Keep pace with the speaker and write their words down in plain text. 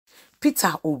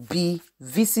Peter Obi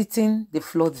visiting the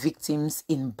flood victims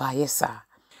in Bayelsa,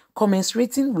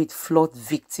 commiserating with flood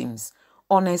victims.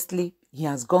 Honestly, he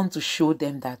has gone to show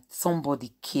them that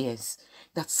somebody cares,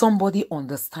 that somebody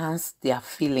understands their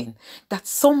feeling, that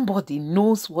somebody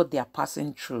knows what they are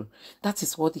passing through. That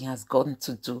is what he has gone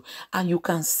to do. And you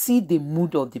can see the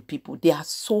mood of the people. They are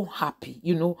so happy,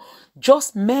 you know,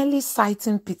 just merely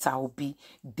citing Peter Obi,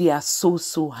 they are so,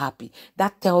 so happy.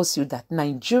 That tells you that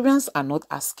Nigerians are not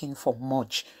asking for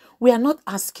much. We are not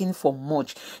asking for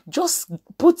much. Just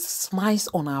put smiles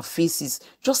on our faces.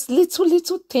 Just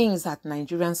little things that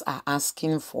Nigerians are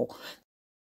asking for.